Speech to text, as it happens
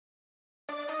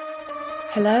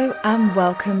Hello and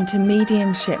welcome to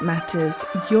Mediumship Matters,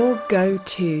 your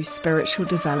go-to spiritual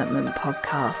development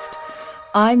podcast.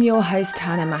 I'm your host,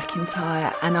 Hannah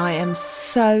McIntyre, and I am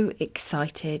so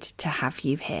excited to have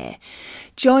you here.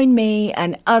 Join me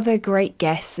and other great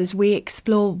guests as we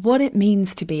explore what it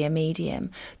means to be a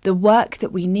medium, the work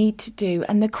that we need to do,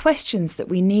 and the questions that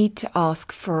we need to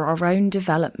ask for our own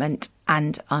development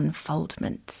and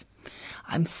unfoldment.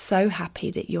 I'm so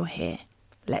happy that you're here.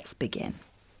 Let's begin.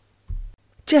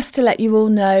 Just to let you all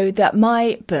know that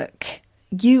my book,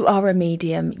 You Are a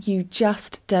Medium, You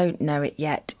Just Don't Know It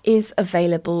Yet, is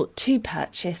available to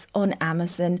purchase on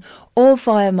Amazon or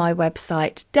via my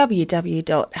website,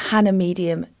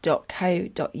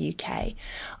 www.hannahmedium.co.uk.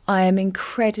 I am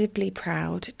incredibly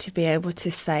proud to be able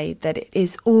to say that it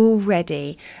is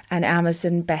already an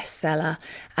Amazon bestseller,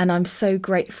 and I'm so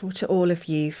grateful to all of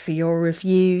you for your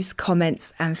reviews,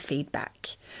 comments and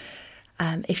feedback.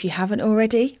 If you haven't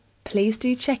already, please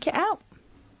do check it out.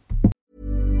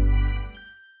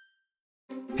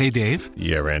 Hey, Dave.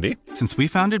 Yeah, Randy. Since we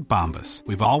founded Bombas,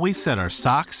 we've always said our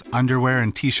socks, underwear,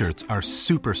 and T-shirts are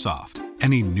super soft.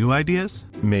 Any new ideas?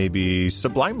 Maybe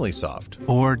sublimely soft.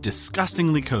 Or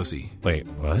disgustingly cozy. Wait,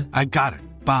 what? I got it.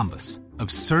 Bombas.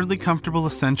 Absurdly comfortable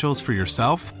essentials for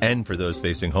yourself and for those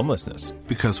facing homelessness.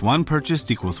 Because one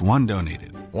purchased equals one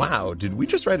donated. Wow, did we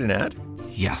just write an ad?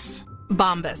 Yes.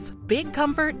 Bombas. Big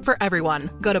comfort for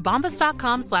everyone. Go to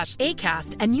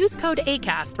bombas.com/ACAST and use code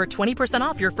ACAST for 20%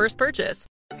 off your first purchase.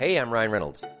 Hey, I'm Ryan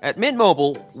Reynolds. At Mint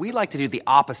Mobile, we like to do the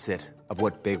opposite of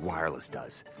what Big Wireless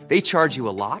does. They charge you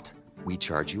a lot, we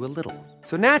charge you a little.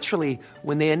 So naturally,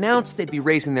 when they announced they'd be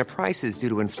raising their prices due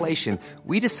to inflation,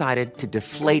 we decided to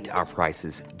deflate our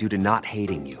prices due to not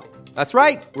hating you. That's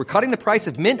right. We're cutting the price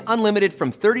of Mint Unlimited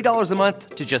from $30 a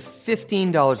month to just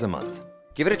 $15 a month.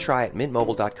 Give it a try at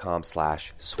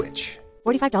mintmobile.com/switch.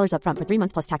 $45 up front for 3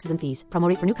 months plus taxes and fees. Promo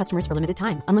rate for new customers for limited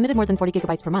time. Unlimited more than 40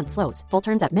 gigabytes per month. Slows full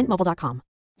terms at mintmobile.com.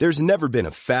 There's never been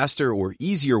a faster or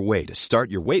easier way to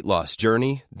start your weight loss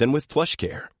journey than with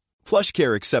PlushCare.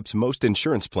 PlushCare accepts most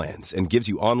insurance plans and gives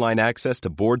you online access to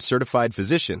board-certified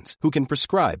physicians who can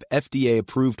prescribe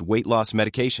FDA-approved weight loss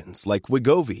medications like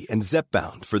Wegovy and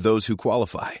Zepbound for those who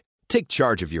qualify. Take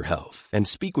charge of your health and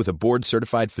speak with a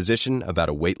board-certified physician about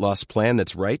a weight loss plan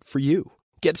that's right for you.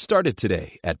 Get started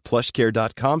today at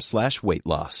plushcare.com/weight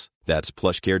loss. That's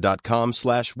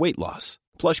plushcare.com/weight loss.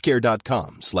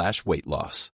 plushcare.com/weight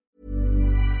loss.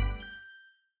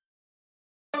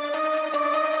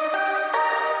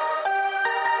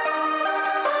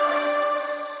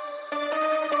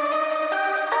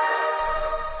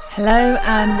 Hello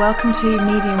and welcome to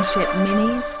Mediumship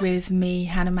Minis with me,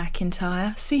 Hannah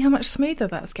McIntyre. See how much smoother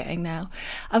that's getting now.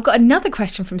 I've got another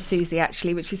question from Susie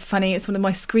actually, which is funny. It's one of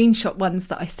my screenshot ones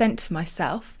that I sent to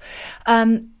myself.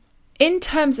 In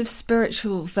terms of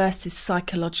spiritual versus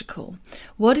psychological,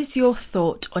 what is your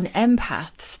thought on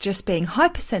empaths just being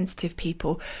hypersensitive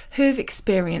people who have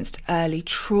experienced early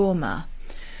trauma?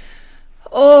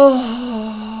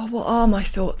 Oh, what are my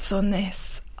thoughts on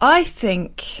this? I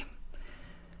think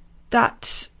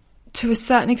that to a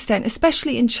certain extent,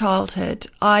 especially in childhood,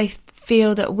 I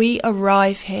feel that we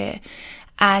arrive here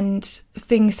and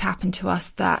things happen to us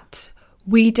that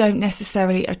we don't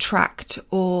necessarily attract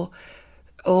or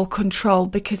control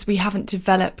because we haven't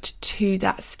developed to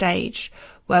that stage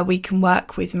where we can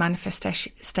work with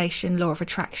manifestation, law of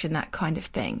attraction, that kind of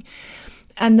thing.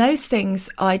 And those things,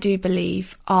 I do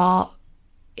believe, are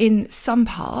in some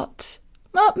part,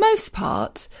 most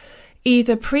part,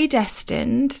 either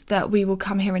predestined that we will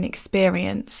come here and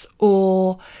experience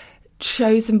or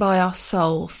chosen by our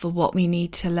soul for what we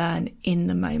need to learn in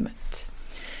the moment.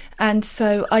 And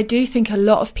so I do think a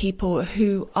lot of people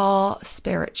who are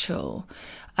spiritual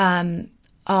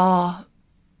are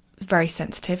very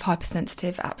sensitive,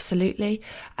 hypersensitive, absolutely.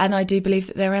 And I do believe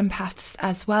that they're empaths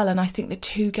as well. And I think the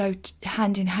two go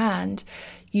hand in hand.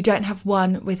 You don't have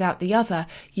one without the other.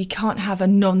 You can't have a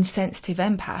non-sensitive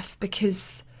empath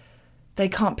because they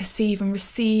can't perceive and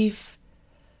receive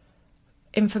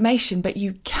information, but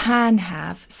you can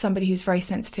have somebody who's very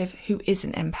sensitive who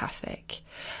isn't empathic.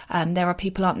 There are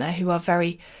people, aren't there, who are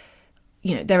very,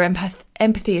 their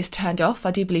empathy is turned off.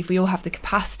 I do believe we all have the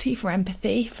capacity for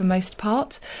empathy for most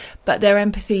part, but their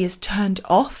empathy is turned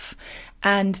off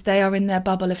and they are in their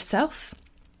bubble of self.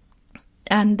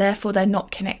 And therefore they're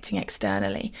not connecting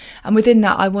externally. And within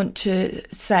that, I want to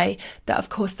say that, of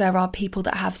course, there are people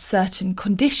that have certain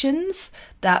conditions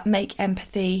that make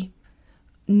empathy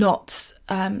not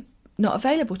not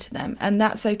available to them, and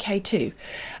that's okay too.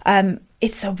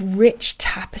 It's a rich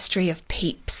tapestry of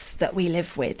peeps that we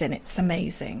live with, and it's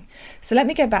amazing. So let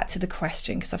me go back to the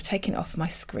question, because I've taken it off my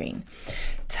screen.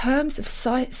 In terms of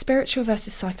spiritual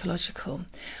versus psychological,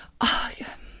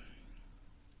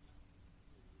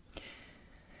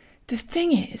 the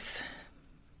thing is,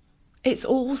 it's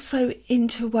also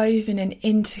interwoven and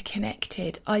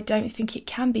interconnected. I don't think it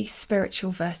can be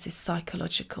spiritual versus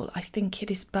psychological. I think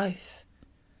it is both.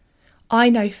 I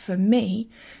know for me,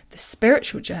 the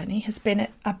spiritual journey has been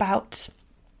about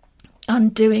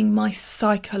undoing my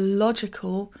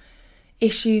psychological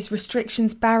issues,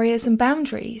 restrictions, barriers, and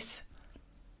boundaries.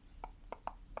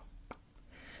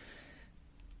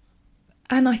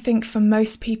 And I think for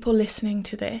most people listening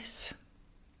to this,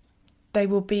 they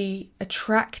will be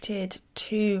attracted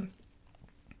to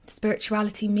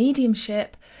spirituality,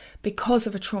 mediumship, because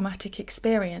of a traumatic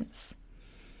experience.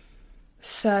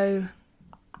 So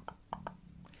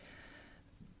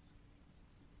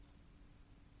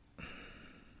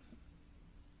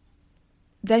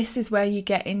this is where you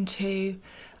get into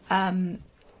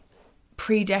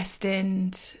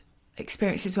predestined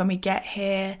experiences when we get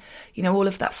here. You know, all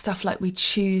of that stuff, like we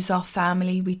choose our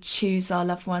family, we choose our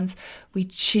loved ones, we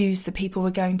choose the people we're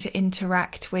going to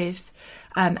interact with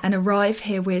and arrive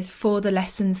here with for the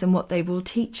lessons and what they will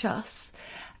teach us.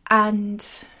 And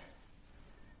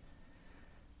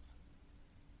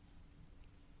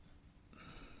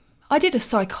I did a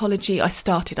psychology, I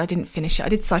didn't finish it. I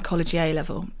did psychology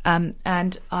A-level,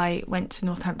 and I went to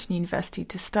Northampton University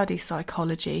to study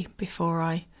psychology before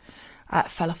I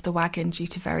fell off the wagon due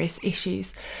to various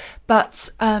issues. But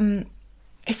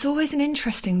it's always an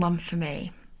interesting one for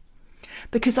me,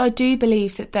 because I do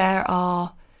believe that there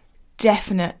are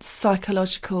definite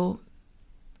psychological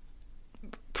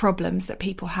problems that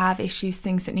people have, issues,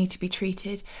 things that need to be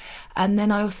treated. And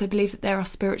then I also believe that there are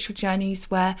spiritual journeys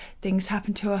where things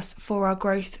happen to us for our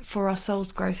growth, for our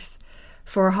soul's growth,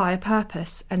 for a higher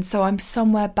purpose. And so I'm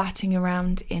somewhere batting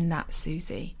around in that,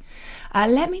 Susie.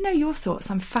 Let me know your thoughts.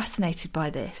 I'm fascinated by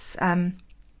this. Yeah,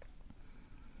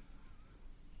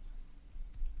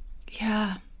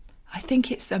 I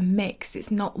think it's a mix.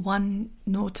 It's not one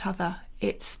nor t'other.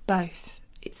 It's both.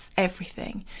 It's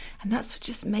everything. And that's what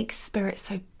just makes spirit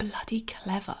so bloody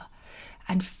clever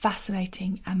and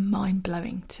fascinating and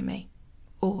mind-blowing to me.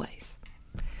 Always.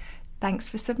 Thanks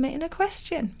for submitting a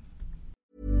question.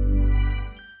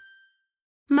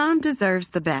 Mom deserves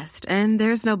the best, and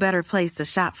there's no better place to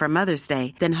shop for Mother's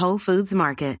Day than Whole Foods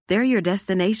Market. They're your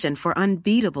destination for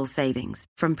unbeatable savings,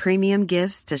 from premium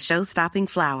gifts to show-stopping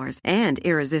flowers and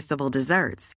irresistible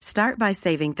desserts. Start by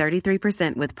saving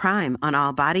 33% with Prime on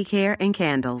all body care and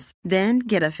candles. Then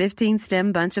get a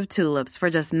 15-stem bunch of tulips for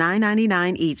just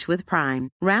 $9.99 each with Prime.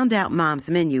 Round out Mom's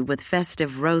menu with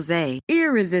festive rosé,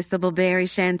 irresistible berry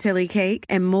chantilly cake,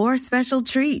 and more special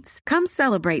treats. Come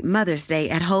celebrate Mother's Day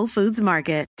at Whole Foods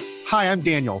Market. Hi, I'm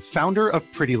Daniel, founder of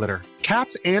Pretty Litter.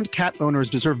 Cats and cat owners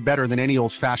deserve better than any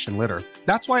old-fashioned litter.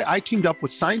 That's why I teamed up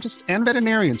with scientists and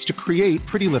veterinarians to create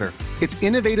Pretty Litter. Its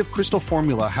innovative crystal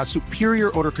formula has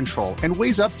superior odor control and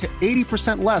weighs up to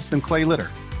 80% less than clay litter.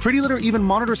 Pretty Litter even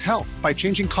monitors health by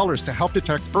changing colors to help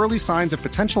detect early signs of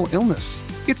potential illness.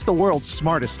 It's the world's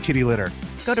smartest kitty litter.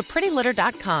 Go to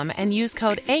prettylitter.com and use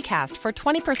code ACAST for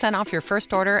 20% off your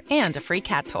first order and a free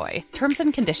cat toy. Terms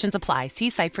and conditions apply. See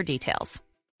site for details.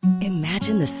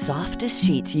 Imagine the softest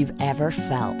sheets you've ever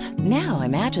felt. Now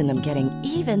imagine them getting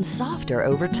even softer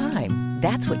over time.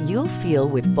 That's what you'll feel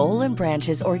with Boll &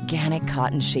 Branch's organic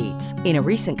cotton sheets. In a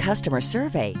recent customer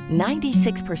survey,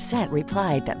 96%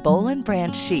 replied that Boll &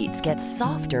 Branch sheets get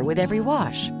softer with every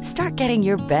wash. Start getting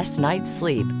your best night's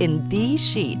sleep in these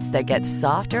sheets that get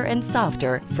softer and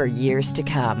softer for years to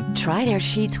come. Try their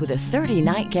sheets with a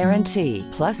 30-night guarantee.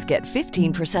 Plus, get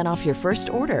 15% off your first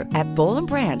order at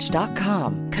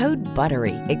bollandbranch.com. Code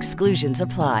BUTTERY. Exclusions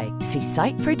apply. See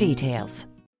site for details.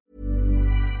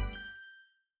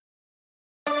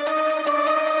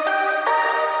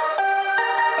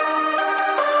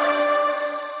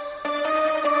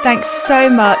 Thanks so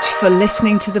much for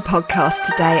listening to the podcast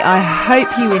today. I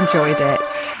hope you enjoyed it.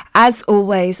 As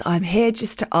always, I'm here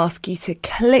just to ask you to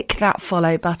click that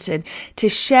follow button, to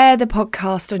share the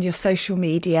podcast on your social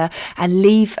media and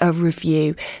leave a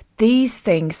review. These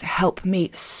things help me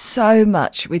so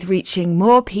much with reaching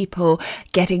more people,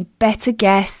 getting better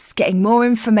guests, getting more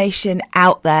information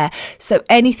out there. So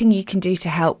anything you can do to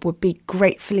help would be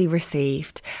gratefully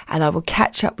received. And I will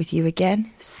catch up with you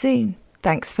again soon.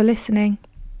 Thanks for listening.